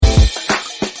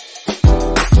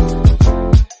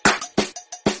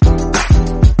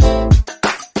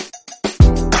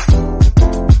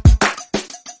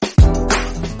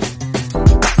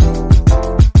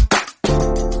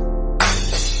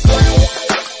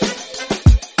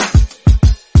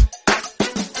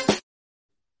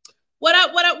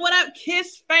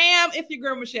Kiss fam? It's your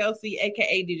girl Michelle C,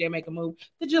 aka DJ Make a Move,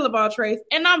 the Jill of all trades,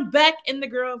 and I'm back in the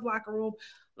girls' locker room.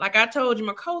 Like I told you,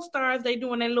 my co-stars, they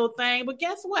doing their little thing, but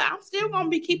guess what? I'm still gonna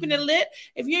be keeping it lit.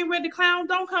 If you ain't ready to clown,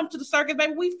 don't come to the circus,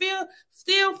 baby. We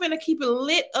still finna keep it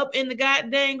lit up in the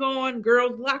goddamn going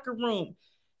girls' locker room.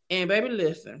 And baby,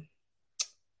 listen,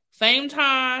 same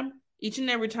time, each and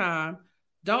every time.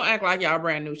 Don't act like y'all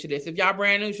brand new to this. If y'all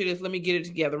brand new to this, let me get it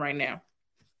together right now.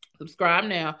 Subscribe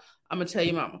now. I'm gonna tell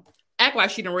you, mama. Act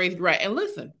like she done raised you right. And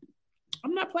listen,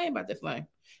 I'm not playing about this thing.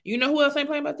 You know who else ain't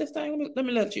playing about this thing? Let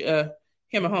me let you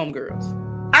hear my homegirls.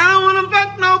 I don't wanna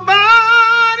fuck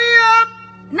nobody up.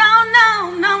 No.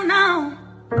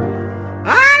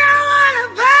 I don't wanna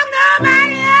fuck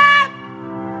nobody up.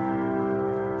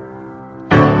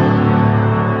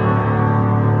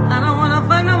 I don't wanna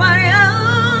fuck nobody up.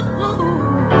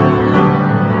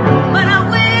 But I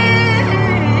will.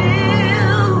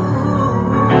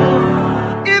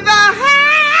 If I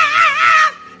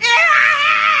have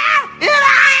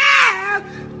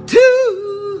to.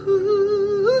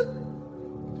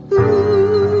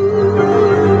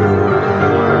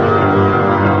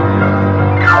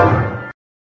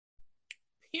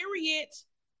 Period.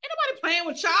 Ain't nobody playing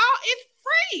with y'all. It's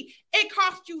free. It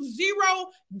costs you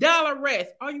 $0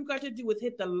 rest. All you got to do is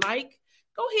hit the like.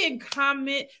 Go ahead and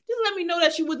comment. Just let me know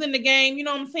that you was in the game. You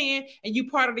know what I'm saying? And you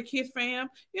part of the Kiss fam.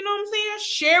 You know what I'm saying?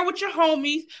 Share with your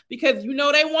homies because you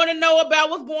know they want to know about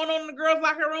what's going on in the girls'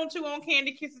 locker room too on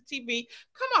Candy Kisses TV.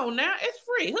 Come on now. It's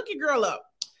free. Hook your girl up.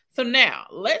 So now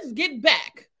let's get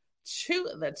back to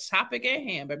the topic at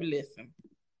hand, baby. Listen.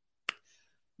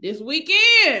 This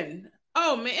weekend.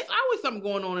 Oh, man, it's always something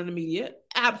going on in the media.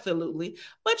 Absolutely.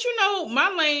 But, you know, my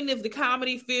lane is the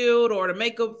comedy field or the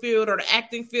makeup field or the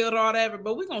acting field or whatever.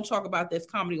 But we're going to talk about this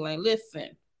comedy lane.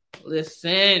 Listen.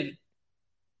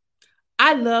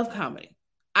 I love comedy.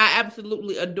 I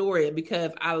absolutely adore it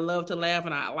because I love to laugh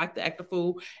and I like to act a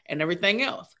fool and everything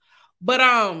else. But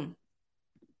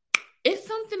it's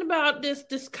something about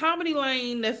this comedy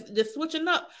lane that's just switching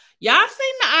up. Y'all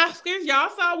seen the Oscars.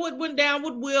 Y'all saw what went down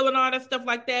with Will and all that stuff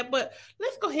like that. But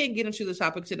let's go ahead and get into the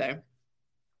topic today.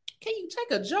 Can you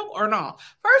take a joke or not?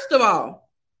 First of all,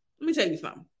 let me tell you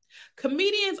something.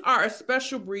 Comedians are a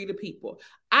special breed of people.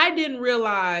 I didn't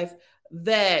realize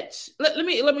that. Let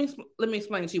me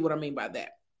explain to you what I mean by that.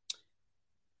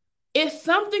 It's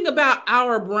something about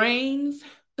our brains.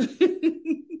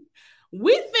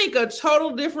 We think a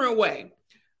total different way.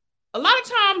 A lot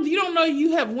of times you don't know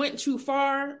you have went too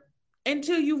far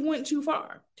until you went too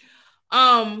far.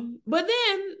 But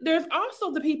then there's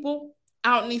also the people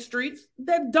out in these streets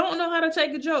that don't know how to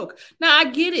take a joke. Now I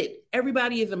get it.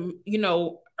 Everybody is,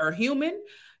 are human.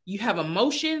 You have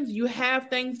emotions. You have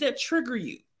things that trigger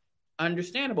you.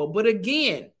 Understandable. But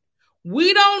again,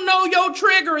 we don't know your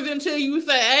triggers until you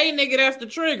say, hey, nigga, that's the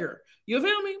trigger. You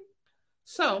feel me?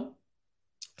 So,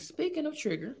 speaking of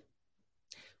trigger,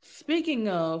 speaking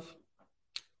of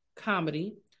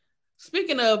comedy,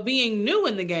 speaking of being new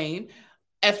in the game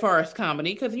as far as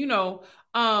comedy, because,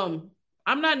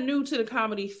 I'm not new to the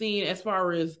comedy scene as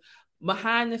far as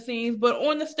behind the scenes, but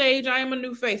on the stage, I am a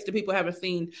new face that people haven't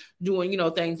seen doing,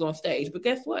 things on stage. But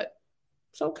guess what?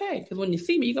 It's okay. Because when you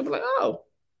see me, you're going to be like, oh,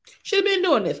 should have been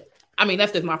doing this. I mean,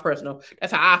 that's just my personal,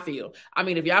 that's how I feel. I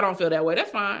mean, if y'all don't feel that way, that's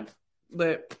fine.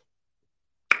 But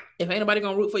if ain't nobody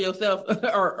going to root for yourself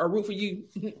or root for you,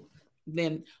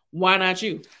 then why not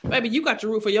you? Baby, you got to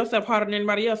root for yourself harder than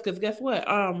anybody else because guess what?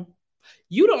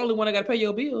 You the only one that got to pay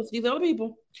your bills. These other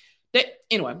people.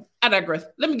 Anyway, I digress.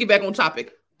 Let me get back on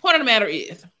topic. Point of the matter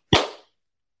is,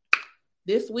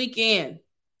 this weekend,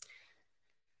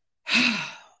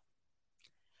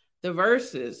 the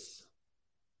verses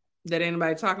that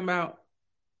anybody talking about,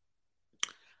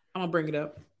 I'm going to bring it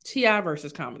up. T.I.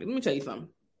 versus comedy. Let me tell you something.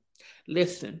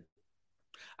 Listen,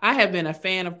 I have been a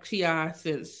fan of T.I.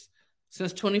 since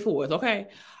 24th, okay?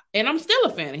 And I'm still a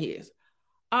fan of his.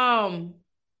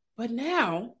 But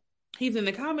now he's in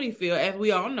the comedy field, as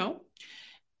we all know.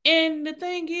 And the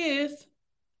thing is,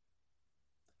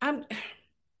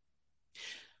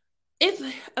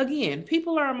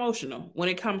 people are emotional when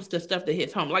it comes to stuff that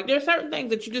hits home. Like there's certain things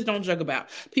that you just don't joke about.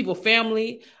 People,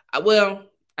 family, I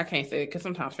can't say it because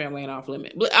sometimes family ain't off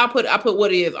limit. But I put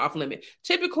what is off limit.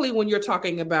 Typically when you're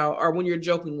talking about or when you're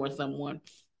joking with someone,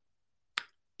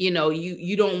 you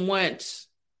don't want,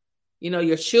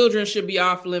 your children should be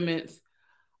off limits.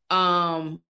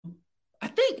 I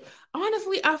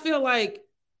feel like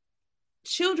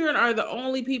children are the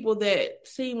only people that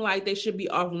seem like they should be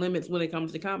off limits when it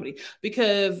comes to comedy.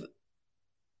 Because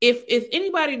if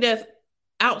anybody that's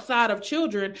outside of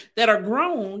children that are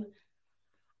grown,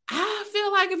 I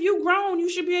feel like if you're grown, you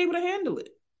should be able to handle it.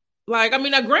 Like, I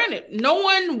mean, now granted, no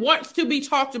one wants to be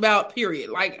talked about, period.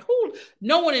 Like,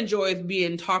 no one enjoys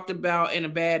being talked about in a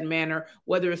bad manner,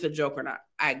 whether it's a joke or not.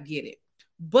 I get it.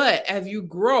 But as you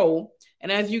grow and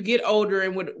as you get older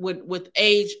and with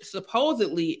age,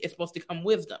 supposedly it's supposed to come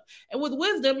wisdom. And with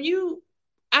wisdom,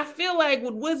 I feel like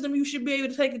with wisdom, you should be able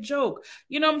to take a joke.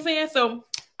 You know what I'm saying? So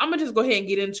I'm going to just go ahead and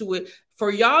get into it. For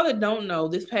y'all that don't know,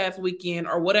 this past weekend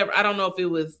or whatever, I don't know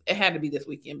if it had to be this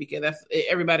weekend because that's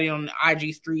everybody on the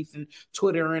IG streets and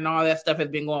Twitter and all that stuff has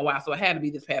been going wild. So it had to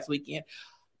be this past weekend.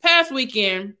 Past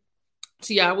weekend,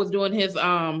 T.I. was doing his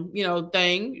thing,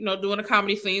 doing the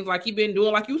comedy scenes like he been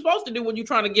doing, like you supposed to do when you're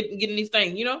trying to get in these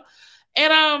things,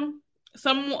 And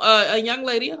a young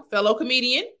lady, a fellow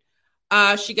comedian,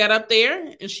 she got up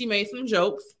there and she made some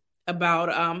jokes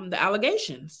about the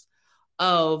allegations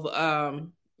of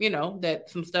that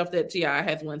some stuff that T.I.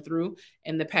 has went through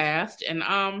in the past. And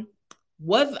I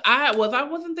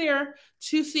wasn't there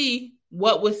to see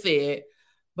what was said,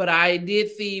 but I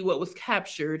did see what was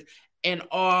captured and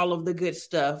all of the good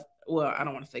stuff. Well, I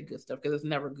don't want to say good stuff because it's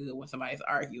never good when somebody's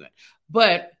arguing,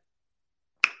 but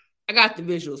I got the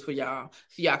visuals for y'all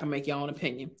so y'all can make your own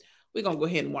opinion. We're going to go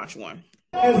ahead and watch one.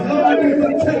 As long as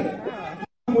it takes.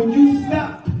 When you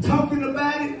stop talking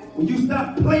about it, when you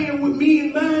stop playing with me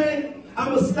and mine,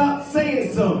 I'm going to stop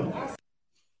saying something.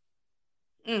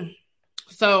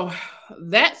 So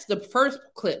that's the first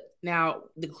clip. Now,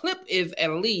 the clip is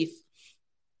at least,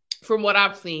 from what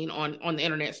I've seen on the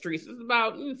internet streets, it's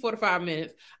about 4 to 5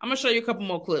 minutes. I'm going to show you a couple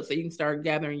more clips so you can start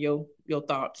gathering your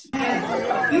thoughts.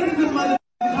 This is a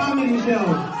comedy show.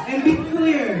 And be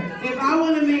clear, if I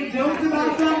want to make jokes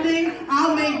about something,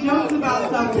 I'll make jokes about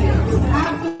something.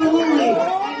 Absolutely.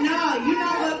 And no, you're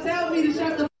not going to tell me to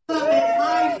shut the fuck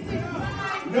up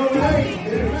and no way.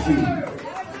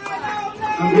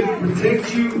 I'm going to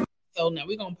protect you. So now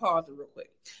we're going to pause it real quick.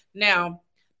 Now,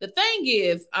 the thing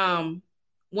is,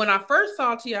 when I first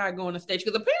saw T.I. go on the stage,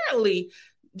 because apparently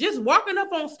just walking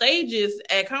up on stages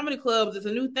at comedy clubs is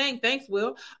a new thing. Thanks,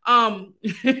 Will. And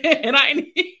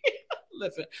I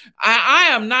listen, I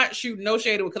am not shooting no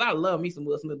shade because I love me some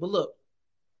Will Smith. But look,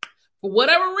 for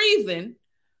whatever reason,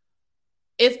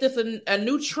 it's just a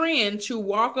new trend to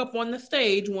walk up on the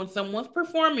stage when someone's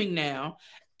performing now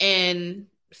and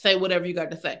say whatever you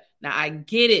got to say. Now, I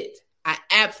get it. I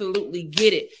absolutely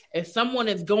get it. If someone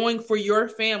is going for your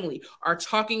family or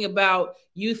talking about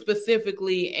you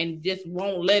specifically and just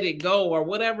won't let it go or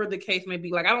whatever the case may be,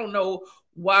 like, I don't know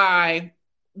why,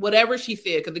 whatever she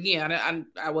said, because again,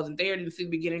 I wasn't there, didn't see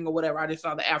the beginning or whatever. I just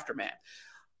saw the aftermath.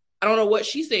 I don't know what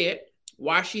she said,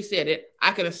 why she said it.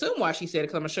 I can assume why she said it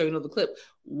because I'm going to show you another clip,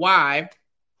 why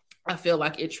I feel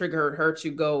like it triggered her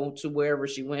to go to wherever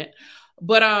she went.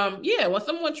 But when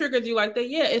someone triggers you like that,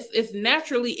 it's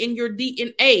naturally in your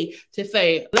DNA to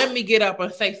say, let me get up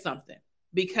and say something.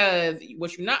 Because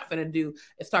what you're not finna do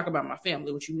is talk about my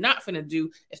family. What you're not finna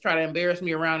do is try to embarrass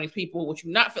me around these people. What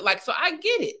you're not like, so I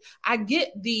get it. I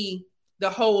get the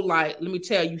whole, like, let me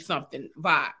tell you something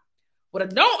vibe. What I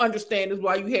don't understand is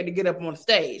why you had to get up on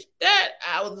stage. That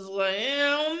I was like,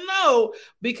 I don't know.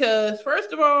 Because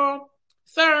first of all,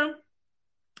 sir,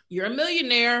 you're a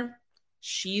millionaire.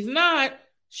 She's not.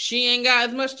 She ain't got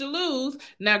as much to lose.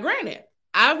 Now, granted,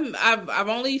 I've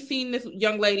only seen this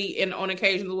young lady on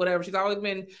occasions or whatever. She's always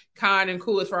been kind and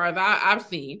cool as far as I've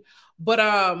seen. But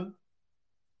I'll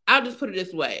just put it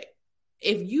this way: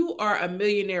 if you are a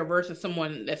millionaire versus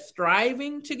someone that's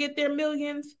striving to get their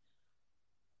millions,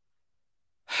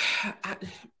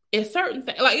 it's certain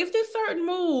things. Like, it's just certain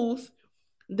moves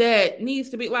that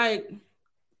needs to be like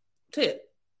tip.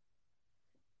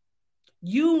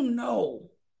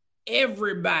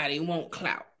 Everybody want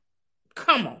clout.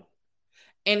 Come on.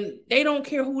 And they don't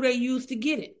care who they use to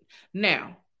get it.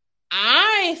 Now,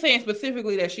 I ain't saying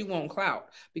specifically that she won't clout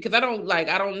because I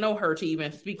don't know her to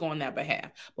even speak on that behalf.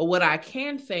 But what I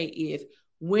can say is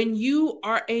when you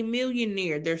are a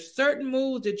millionaire, there's certain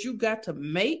moves that you got to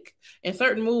make and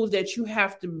certain moves that you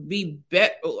have to be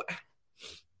better.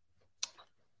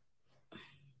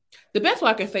 The best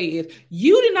way I can say is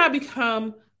you did not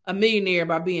become a millionaire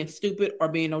by being stupid or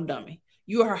being no dummy.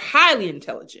 You are highly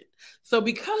intelligent. So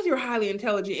because you're highly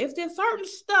intelligent, it's just certain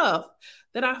stuff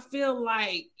that I feel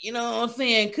like, you know what I'm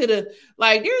saying, could have,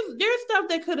 like, there's stuff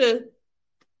that could have,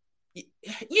 you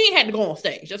ain't had to go on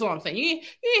stage. That's all I'm saying. You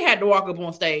ain't had to walk up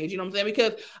on stage, you know what I'm saying?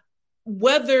 Because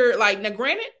whether, like, now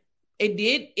granted, it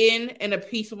did end in a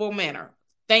peaceable manner,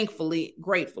 thankfully,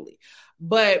 gratefully.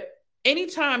 But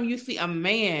anytime you see a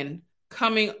man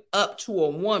coming up to a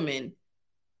woman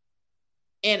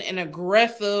in an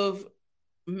aggressive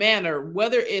manner,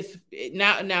 whether it's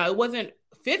now it wasn't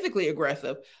physically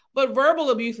aggressive, but verbal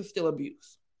abuse is still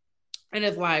abuse. And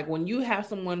it's like when you have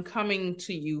someone coming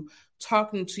to you,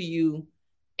 talking to you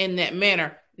in that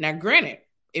manner. Now, granted,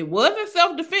 it wasn't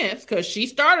self-defense because she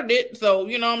started it. So,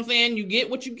 you know what I'm saying? You get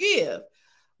what you give.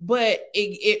 But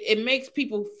it makes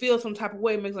people feel some type of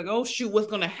way. It makes like, oh, shoot, what's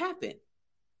going to happen?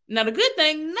 Now, the good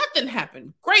thing, nothing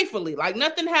happened. Gratefully. Like,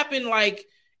 nothing happened, like,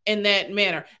 in that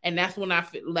manner. And that's when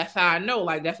that's how I know.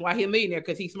 Like, that's why he's a millionaire,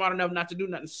 because he's smart enough not to do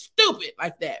nothing stupid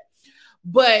like that.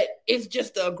 But it's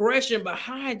just the aggression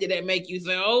behind it that make you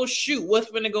say, oh, shoot, what's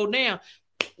going to go down?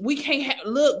 We can't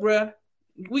look, bruh.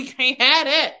 We can't have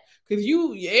that. Because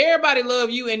everybody love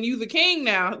you and you the king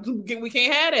now. We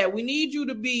can't have that. We need you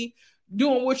to be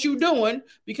doing what you're doing,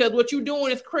 because what you're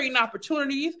doing is creating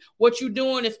opportunities. What you're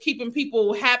doing is keeping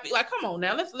people happy. Like, come on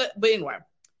now. But anyway,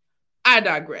 I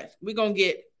digress. We're going to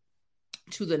get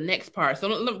to the next part. So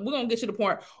we're going to get to the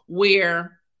point why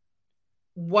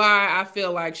I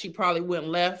feel like she probably went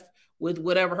left with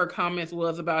whatever her comments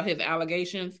was about his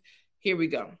allegations. Here we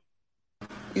go.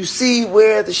 You see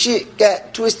where the shit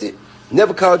got twisted?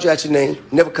 Never called you out your name.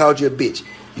 Never called you a bitch.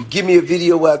 You give me a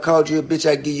video where I called you a bitch,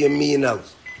 I give you $1 million.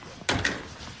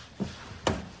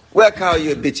 Where I call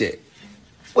you a bitch at?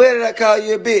 Where did I call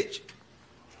you a bitch?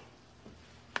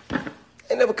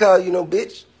 I never called you no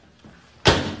bitch.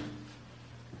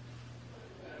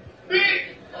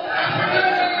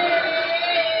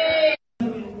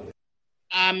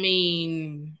 I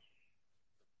mean,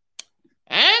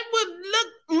 that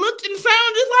would looked and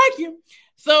sound just like you.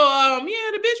 So,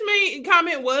 the bitch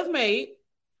comment was made,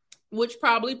 which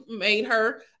probably made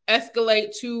her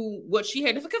escalate to what she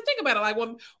had to say. Because think about it, like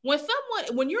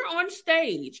when you're on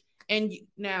stage, and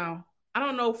now I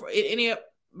don't know for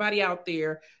anybody out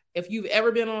there, if you've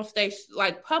ever been on stage,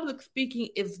 like public speaking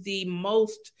is the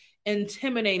most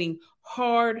intimidating,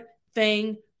 hard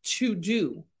thing to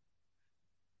do.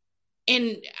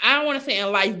 And I don't want to say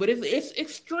in life, but it's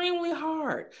extremely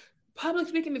hard. Public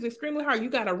speaking is extremely hard. You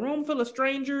got a room full of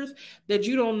strangers that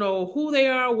you don't know who they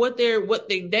are, what their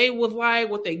day was like,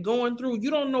 what they're going through. You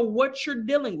don't know what you're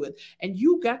dealing with, and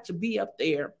you got to be up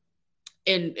there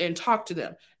and talk to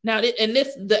them. Now,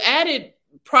 the added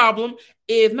problem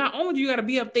is not only do you got to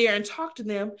be up there and talk to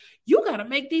them, you got to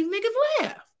make these niggas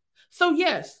laugh. So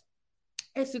yes,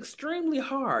 it's extremely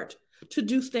hard to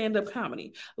do stand-up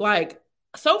comedy. Like,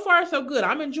 so far, so good.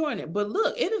 I'm enjoying it. But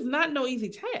look, it is not no easy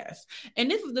task.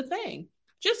 And this is the thing.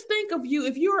 Just think of you.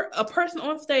 If you're a person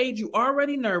on stage, you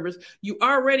already nervous. You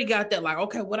already got that, like,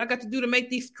 okay, what I got to do to make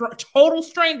these total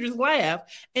strangers laugh.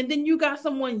 And then you got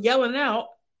someone yelling out,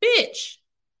 bitch.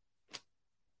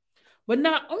 But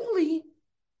not only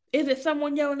is it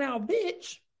someone yelling out,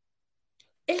 bitch,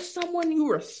 it's someone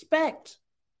you respect.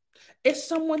 It's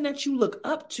someone that you look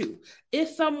up to.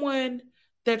 It's someone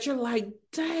that you're like,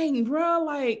 dang, bro,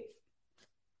 like,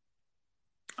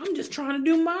 I'm just trying to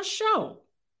do my show.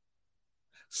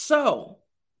 So,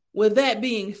 with that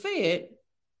being said,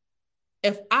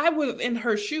 if I was in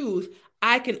her shoes,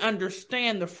 I can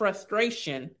understand the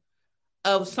frustration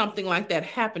of something like that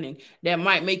happening that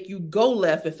might make you go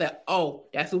left and say, oh,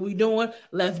 that's what we doing?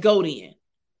 Let's go then.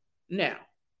 Now,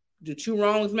 do two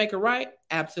wrongs make a right?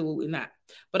 Absolutely not.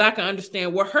 But I can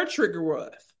understand what her trigger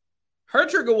was. Her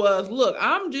trigger was, look,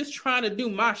 I'm just trying to do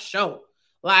my show.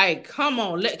 Like, come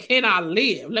on, can I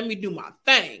live? Let me do my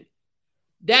thing.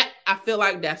 That, I feel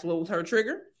like that's what was her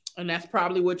trigger. And that's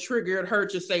probably what triggered her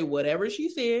to say whatever she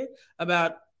said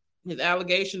about his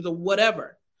allegations or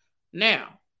whatever. Now,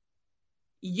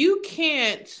 you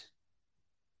can't,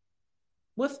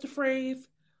 what's the phrase?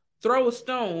 Throw a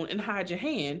stone and hide your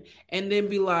hand and then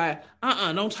be like,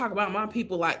 don't talk about my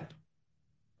people. Like,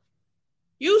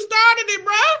 you started it,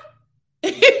 bro. You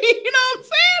know what I'm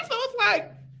saying? So it's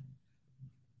like,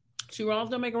 two wrongs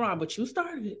don't make a wrong, but you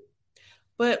started it.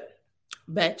 But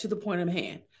back to the point of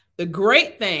hand. The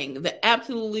great thing, the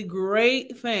absolutely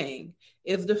great thing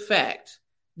is the fact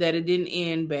that it didn't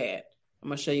end bad. I'm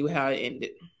going to show you how it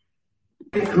ended.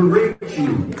 I correct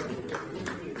you.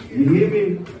 You hear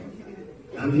me?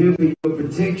 I'm here for your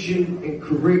protection and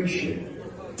correction.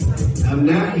 I'm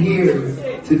not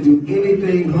here to do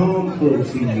anything harmful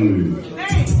to you.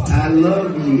 I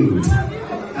love you.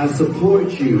 I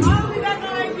support you.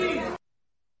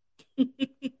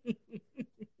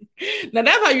 Now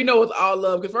that's how you know it's all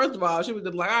love. Because first of all, she was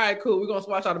just like, all right, cool. We're going to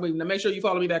watch all the movies. Now make sure you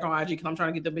follow me back on IG because I'm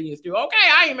trying to get the videos too. Okay,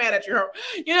 I ain't mad at you.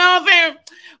 You know what I'm saying?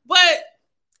 But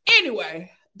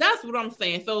anyway, that's what I'm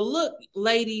saying. So look,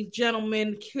 ladies,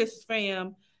 gentlemen, Kiss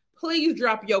fam, please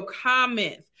drop your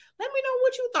comments. Let me know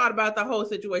what you thought about the whole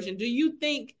situation. Do you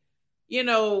think,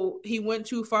 he went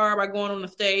too far by going on the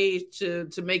stage to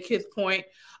make his point?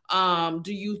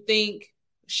 Do you think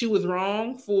she was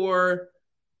wrong for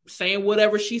saying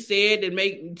whatever she said and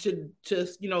make to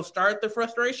start the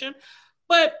frustration.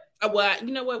 But well,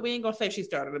 you know what? We ain't gonna say she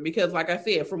started it because, like I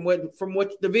said, from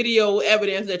what the video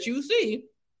evidence that you see,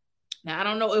 now I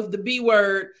don't know if the B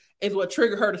word is what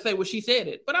triggered her to say what she said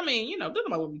it. But I mean, doesn't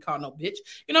matter what we call no bitch.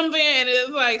 You know what I'm saying? And it's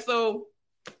like so,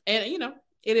 and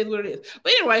it is what it is.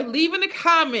 But anyway, leave in the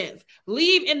comments.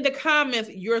 Leave in the comments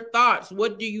your thoughts.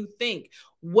 What do you think?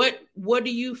 What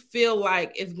do you feel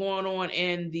like is going on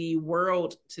in the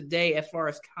world today as far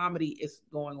as comedy is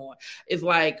going on? It's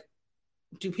like,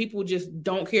 do people just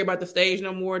don't care about the stage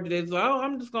no more? Do they say, oh,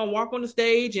 I'm just gonna walk on the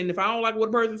stage, and if I don't like what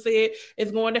a person said,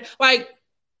 it's going to like.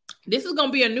 This is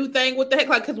gonna be a new thing. What the heck?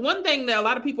 Like, because one thing that a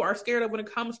lot of people are scared of when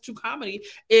it comes to comedy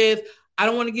is I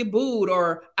don't want to get booed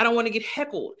or I don't want to get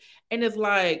heckled. And it's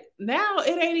like now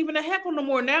it ain't even a heckle no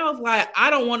more. Now it's like I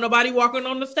don't want nobody walking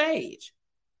on the stage.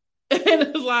 And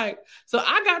it's like, so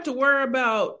I got to worry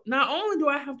about, not only do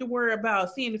I have to worry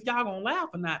about seeing if y'all gonna laugh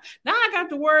or not, now I got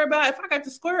to worry about if I got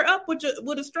to square up with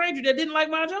a stranger that didn't like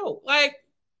my joke. Like,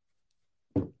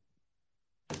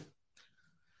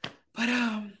 but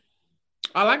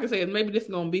all I can say is maybe this is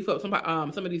gonna beef up some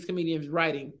of these comedians'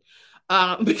 writing.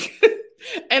 And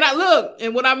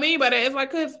what I mean by that is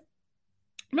like, because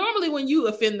normally when you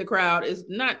offend the crowd, it's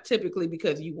not typically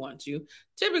because you want to.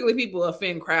 Typically people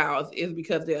offend crowds is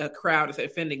because the crowd is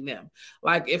offending them.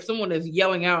 Like if someone is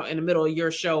yelling out in the middle of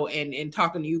your show and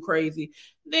talking to you crazy,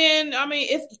 then I mean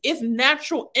it's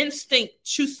natural instinct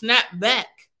to snap back.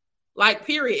 Like,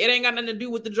 period. It ain't got nothing to do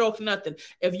with the jokes, nothing.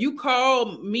 If you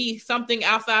call me something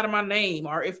outside of my name,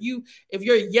 or if you're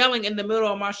yelling in the middle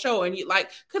of my show and you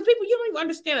like, because people, you don't even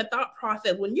understand the thought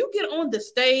process. When you get on the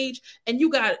stage and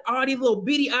you got all these little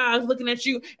beady eyes looking at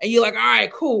you and you're like, all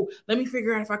right, cool. Let me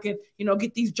figure out if I can,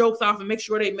 get these jokes off and make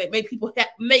sure they make people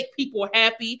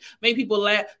happy, make people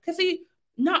laugh. Because see,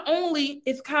 not only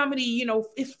is comedy,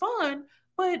 it's fun,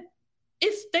 but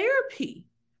it's therapy.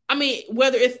 I mean,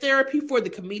 whether it's therapy for the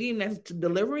comedian that's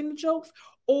delivering the jokes,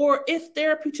 or it's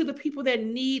therapy to the people that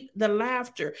need the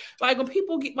laughter. Like when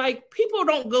people people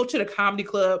don't go to the comedy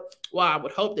club. Well, I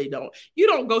would hope they don't. You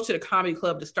don't go to the comedy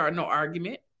club to start no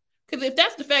argument. Because if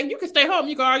that's the fact, you can stay home.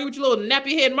 You can argue with your little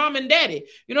nappy head mom and daddy.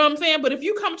 You know what I'm saying? But if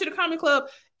you come to the comedy club,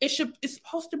 it's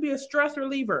supposed to be a stress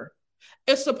reliever.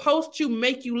 It's supposed to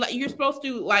make you you're supposed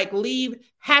to leave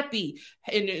happy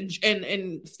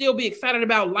and still be excited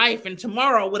about life and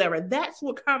tomorrow, whatever. That's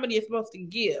what comedy is supposed to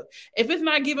give. If it's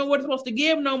not giving what it's supposed to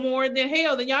give no more, then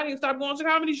hell, then y'all need to stop going to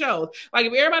comedy shows. Like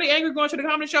if everybody angry going to the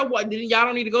comedy show, what? Then y'all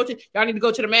don't need to go to. Y'all need to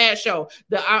go to the Mad show.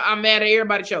 The I'm mad at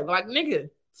everybody show. Like nigga,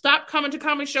 stop coming to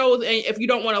comedy shows and if you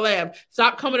don't want to laugh.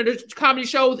 Stop coming to the comedy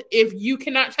shows if you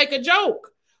cannot take a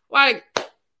joke. Like.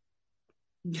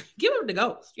 Give up the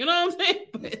ghost, you know what I'm saying?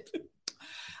 But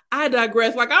I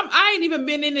digress. Like I ain't even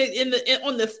been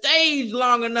on the stage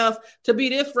long enough to be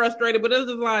this frustrated. But it's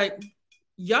just like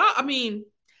y'all. I mean,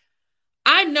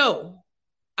 I know.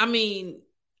 I mean,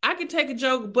 I can take a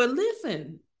joke, but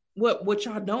listen, what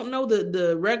y'all don't know,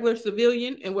 the regular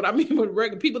civilian, and what I mean with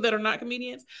regular people that are not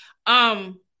comedians.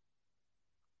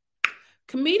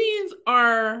 Comedians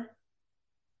are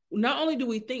not only do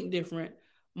we think different.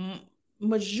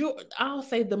 I'll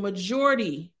say the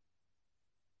majority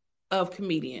of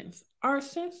comedians are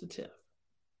sensitive.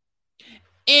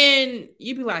 And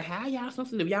you'd be like, how y'all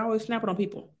sensitive? Y'all always snapping on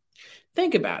people.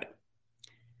 Think about it.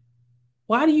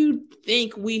 Why do you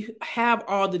think we have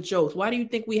all the jokes? Why do you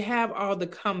think we have all the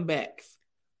comebacks?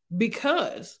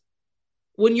 Because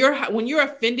when you're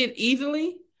offended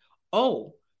easily,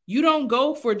 you don't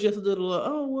go for just a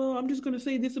little, I'm just going to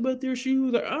say this about their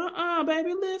shoes. Or,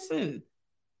 baby, listen.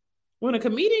 When a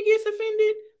comedian gets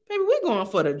offended, baby, we're going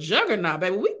for the juggernaut,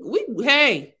 baby.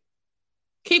 Hey,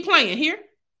 keep playing here.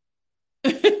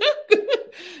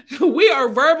 We are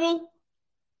verbal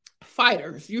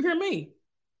fighters. You hear me?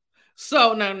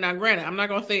 So now, granted, I'm not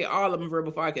gonna say all of them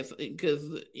verbal fighters because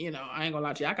I ain't gonna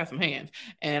lie to you. I got some hands,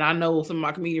 and I know some of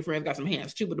my comedian friends got some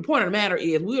hands too. But the point of the matter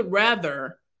is, we would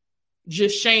rather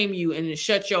just shame you and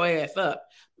shut your ass up.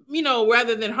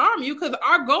 Rather than harm you, because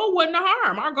our goal wasn't to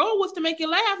harm. Our goal was to make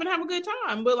you laugh and have a good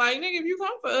time. But nigga, if you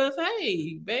come for us,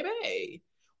 hey, baby,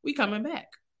 we coming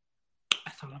back.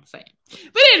 That's all I'm saying.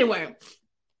 But anyway,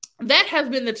 that has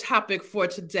been the topic for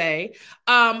today.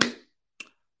 While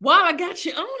I got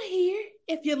you on here,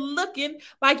 if you're looking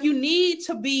like you need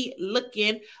to be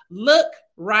looking, look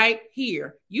right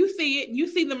here. You see it. You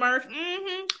see the merch.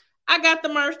 I got the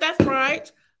merch. That's right.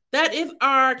 That is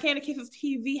our Candy Kisses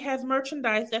TV has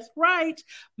merchandise. That's right.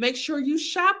 Make sure you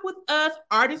shop with us,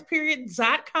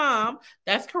 artistperiod.com.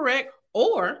 That's correct.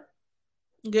 Or,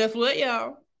 guess what,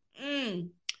 y'all?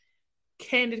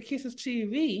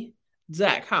 CandyKissesTV.com.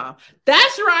 CandyKissesTV.com.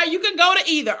 That's right. You can go to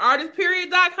either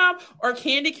artistperiod.com or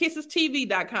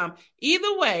CandyKissesTV.com.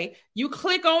 Either way, you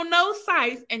click on those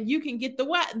sites and you can get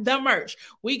the merch.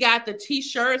 We got the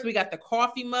t-shirts, we got the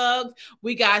coffee mugs,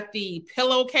 we got the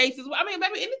pillowcases. I mean,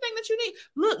 baby, anything that you need.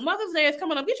 Look, Mother's Day is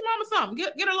coming up. Get your mama something.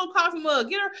 Get her a little coffee mug.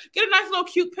 Get a nice little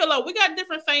cute pillow. We got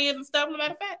different sayings and stuff. As a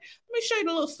matter of fact, let me show you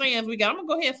the little sayings we got. I'm gonna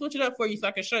go ahead and switch it up for you so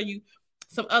I can show you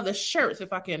some other shirts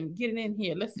if I can get it in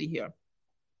here. Let's see here.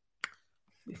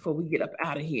 Before we get up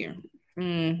out of here.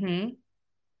 We're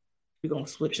going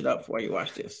to switch it up for you.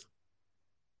 Watch this.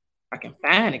 I can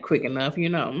find it quick enough,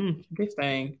 this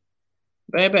thing.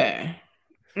 Baby.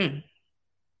 Let's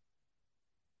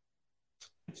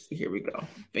see, here we go.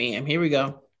 Bam, here we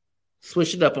go.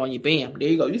 Switch it up on you. Bam, there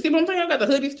you go. You see what I'm saying? I got the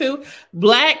hoodies too.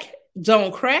 Black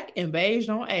don't crack and beige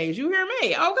don't age. You hear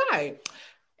me? Okay.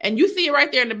 And you see it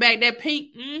right there in the back, that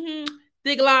pink.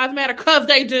 Thick lives matter because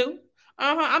they do.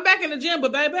 I'm back in the gym,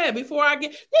 but baby, before I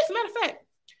get this, matter of fact,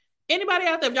 anybody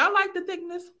out there, if y'all like the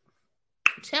thickness,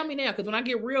 tell me now, because when I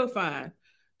get real fine,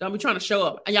 don't be trying to show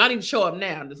up. And y'all need to show up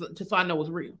now just so I know it's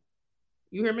real.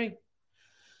 You hear me?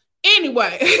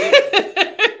 Anyway,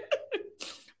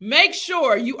 make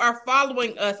sure you are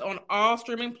following us on all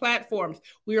streaming platforms.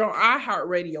 We're on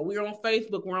iHeartRadio. We're on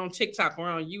Facebook. We're on TikTok.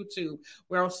 We're on YouTube.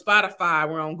 We're on Spotify.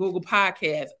 We're on Google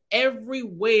Podcasts.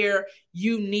 Everywhere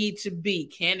you need to be.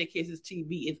 Candy Kisses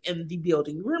TV is in the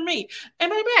building. You hear me?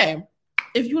 And baby,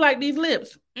 if you like these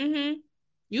lips, you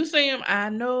see them. I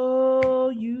know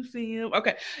you see them.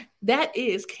 Okay. That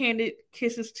is Candy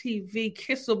Kisses TV,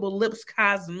 Kissable Lips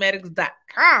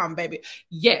Cosmetics.com, baby.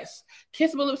 Yes.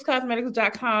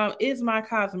 KissableLipsCosmetics.com is my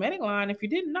cosmetic line. If you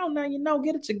didn't know, now you know.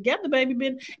 Get it together, baby.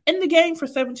 Been in the game for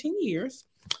 17 years.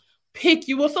 Pick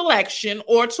you a selection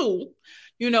or two.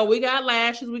 We got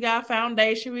lashes, we got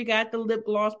foundation, we got the lip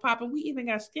gloss popping, we even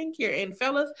got skincare. And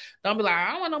fellas, don't be like,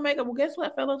 I don't want no makeup. Well, guess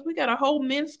what, fellas? We got a whole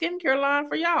men's skincare line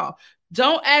for y'all.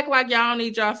 Don't act like y'all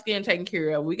need y'all skin taken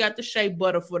care of. We got the shea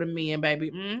butter for the men,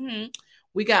 baby.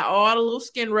 We got all the little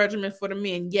skin regimen for the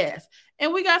men, yes.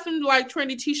 And we got some like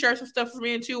trendy t-shirts and stuff for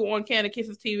men too on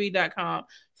CandyKissesTV.com.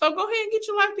 So go ahead and get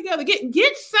your life together.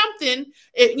 Get something,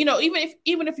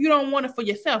 even if you don't want it for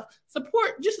yourself.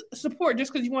 Support just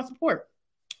because you want support.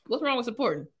 What's wrong with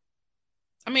supporting?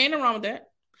 I mean, ain't nothing wrong with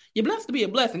that. You're blessed to be a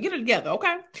blessing. Get it together,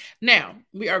 okay? Now,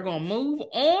 we are going to move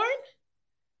on.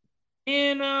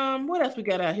 And what else we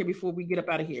got out here before we get up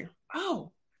out of here?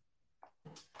 Oh,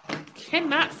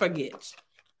 can't forget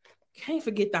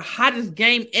the hottest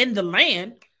game in the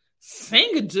land,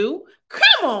 Singadoo.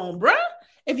 Come on, bruh.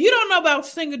 If you don't know about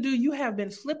Singadoo, you have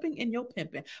been slipping in your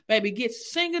pimping. Baby, get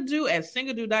Singadoo at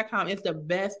Singadoo.com. It's the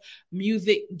best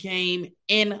music game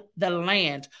in the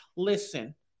land.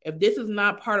 Listen, if this is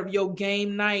not part of your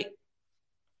game night,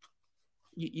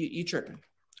 you tripping.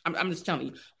 I'm just telling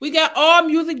you. We got all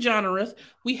music genres.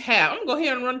 I'm going to go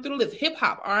ahead and run through the list.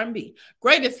 Hip-hop, R&B,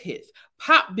 greatest hits,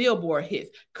 pop Billboard hits,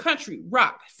 country,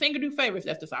 rock, Singadoo favorites.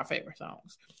 That's just our favorite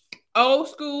songs. Old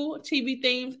school TV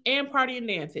themes and party and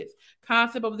dance hits.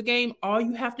 Concept of the game, all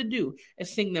you have to do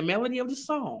is sing the melody of the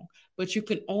song, but you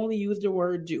can only use the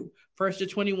word do. First to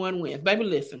 21 wins. Baby,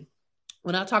 listen.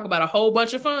 When I talk about a whole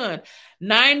bunch of fun,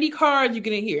 90 cards you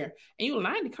get in here. And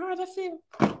 90 cards, I said,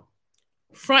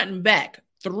 front and back,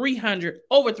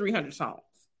 over 300 songs.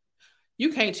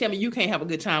 You can't tell me you can't have a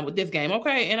good time with this game,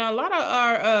 okay? And a lot of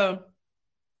our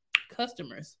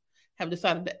customers have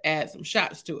decided to add some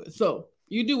shots to it. So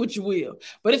you do what you will,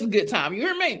 but it's a good time. You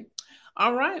hear me?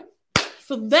 All right.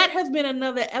 So that has been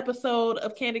another episode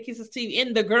of Candy Kisses TV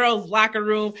in the girls' locker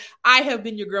room. I have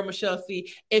been your girl, Michelle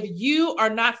C. If you are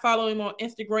not following me on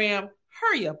Instagram,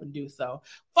 hurry up and do so.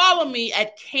 Follow me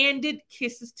at Candid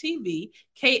Kisses TV,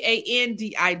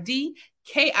 KandidKisses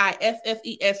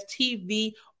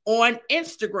TV on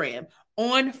Instagram,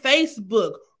 on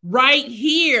Facebook, right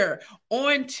here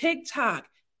on TikTok.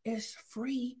 It's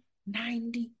free.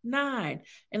 $99.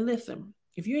 And listen,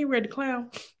 if you ain't ready to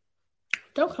clown,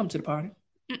 don't come to the party.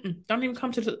 Don't even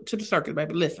come to the circus,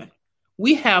 baby. Listen,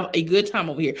 we have a good time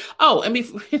over here. Oh, and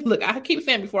look, I keep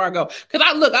saying before I go, because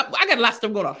I got a lot of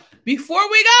stuff going on.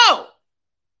 Before we go,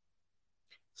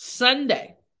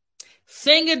 Sunday,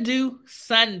 Singadoo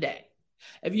Sunday.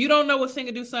 If you don't know what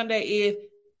Singadoo Sunday is,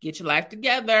 get your life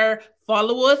together.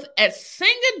 Follow us at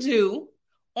Singadoo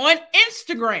on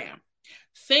Instagram.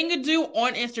 Singadoo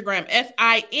on Instagram,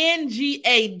 Singadoo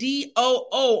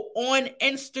on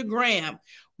Instagram.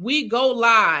 We go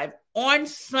live on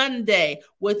Sunday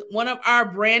with one of our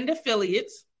brand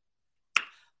affiliates,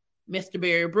 Mr.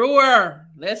 Barry Brewer.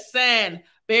 Listen,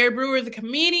 Barry Brewer is a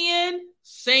comedian,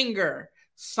 singer,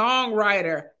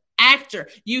 songwriter, actor.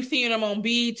 You've seen him on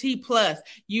BET Plus.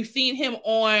 You've seen him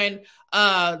on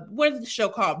what is the show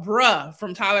called? Bruh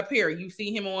from Tyler Perry. You've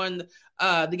seen him on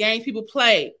The Games People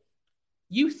Play.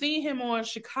 You've seen him on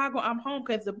Chicago I'm Home,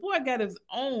 because the boy got his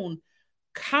own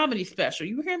comedy special.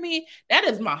 You hear me? That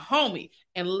is my homie.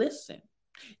 And listen,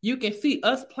 you can see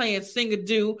us playing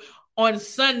Sing-A-Do on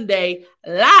Sunday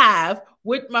live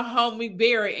with my homie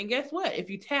Barry. And guess what? If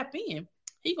you tap in,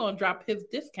 he gonna drop his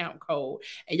discount code,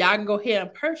 and y'all can go ahead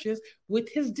and purchase with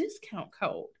his discount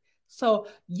code. So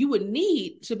you would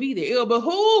need to be there. It'll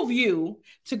behoove you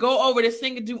to go over to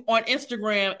Sing-A-Do on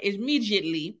Instagram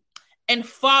immediately and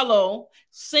follow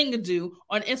Sing-A-Do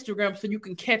on Instagram so you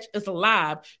can catch us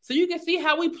live, so you can see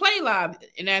how we play live.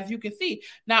 And as you can see,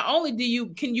 not only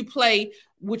can you play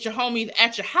with your homies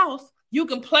at your house, you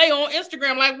can play on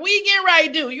Instagram like we getting ready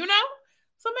to do, you know?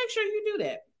 So make sure you do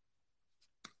that.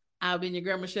 I've been your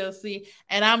girl, Michelle C.,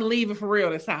 and I'm leaving for real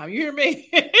this time. You hear me?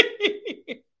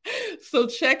 So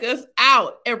check us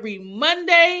out every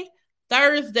Monday,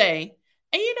 Thursday.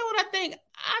 And you know what I think?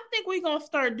 I think we're going to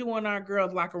start doing our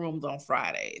girls' locker rooms on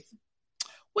Fridays.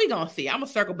 We're going to see. I'm going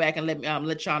to circle back and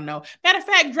let y'all know. Matter of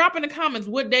fact, drop in the comments,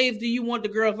 what days do you want the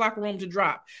girls' locker room to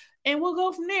drop? And we'll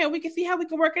go from there. We can see how we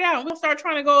can work it out. We'll start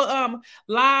trying to go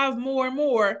live more and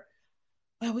more.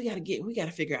 Well, we got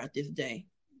to figure out this day.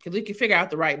 Because we can figure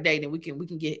out the right day, then we can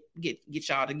get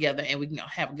y'all together, and we can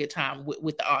have a good time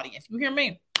with the audience. You hear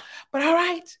me? But all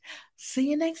right, see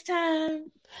you next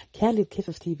time. Candid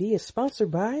Kisses TV is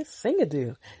sponsored by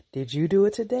Sing-A-Do. Did you do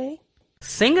it today?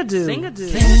 Sing-A-Do.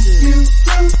 Sing-A-Do. Can you do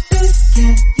it?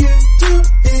 Can you do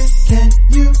it? Can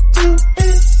you do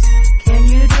it? Can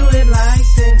you do it like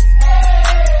this?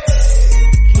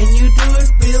 Can you do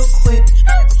it real quick?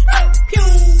 Pew!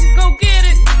 Go get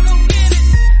it! Go get it!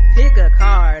 Pick a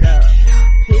card up.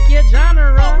 Pick your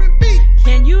genre.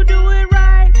 Can you do it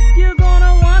right? You're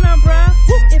gonna wanna, bruh.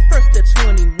 It's first to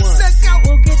 21.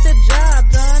 We'll get the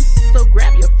job done. So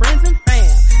grab your friends and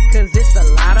fam, cause it's a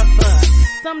lot of fun.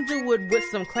 Some do it with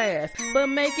some class, but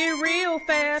make it real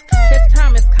fast. Cause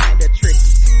time is kinda tricky.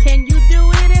 Can you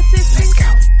do it in 6 Let's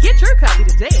go. Get your copy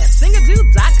today at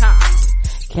singado.com.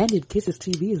 Candid Kisses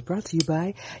TV is brought to you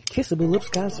by Kissable Lips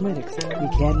Cosmetics. You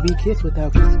can't be kissed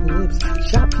without kissable lips.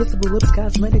 Shop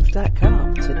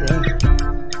KissableLipsCosmetics.com today.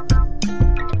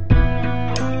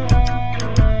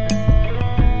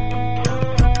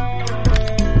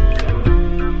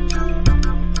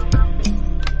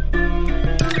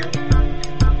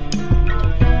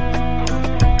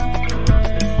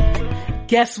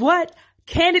 Guess what?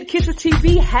 Candid Kisses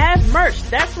TV has merch.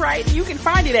 That's right. You can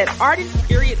find it at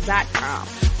artistperiod.com.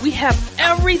 We have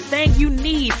everything you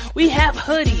need. We have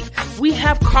hoodies. We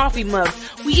have coffee mugs.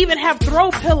 We even have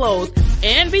throw pillows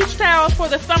and beach towels for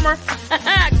the summer.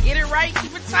 Get it right.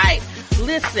 Keep it tight.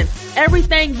 Listen,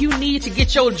 everything you need to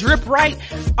get your drip right,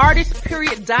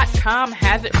 artistperiod.com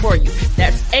has it for you.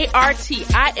 That's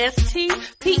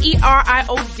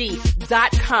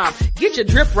artistperiod.com. Get your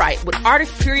drip right with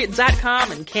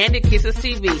artistperiod.com and Candid Kisses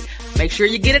TV. Make sure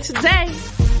you get it today.